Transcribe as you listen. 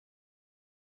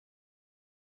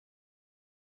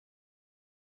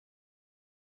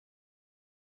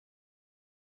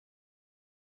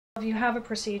If you have a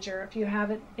procedure, if you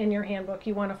have it in your handbook,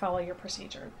 you want to follow your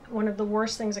procedure. One of the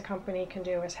worst things a company can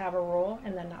do is have a rule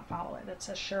and then not follow it. It's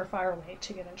a surefire way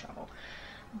to get in trouble.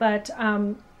 But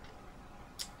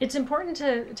it's important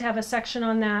to have a section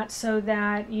on that so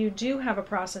that you do have a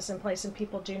process in place and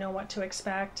people do know what to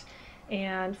expect.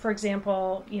 And for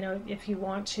example, if you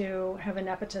want to have a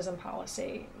nepotism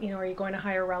policy, are you going to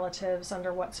hire relatives,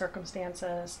 under what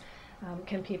circumstances?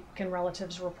 Can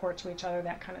relatives report to each other,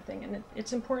 that kind of thing. And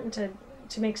it's important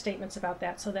to make statements about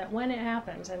that so that when it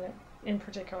happens, and it in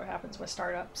particular happens with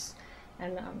startups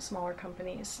and smaller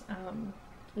companies,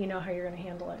 you know how you're going to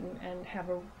handle it and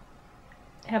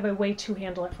have a way to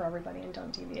handle it for everybody, and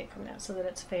don't deviate from that, so that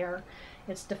it's fair,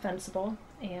 it's defensible,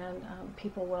 and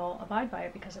people will abide by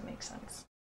it because it makes sense.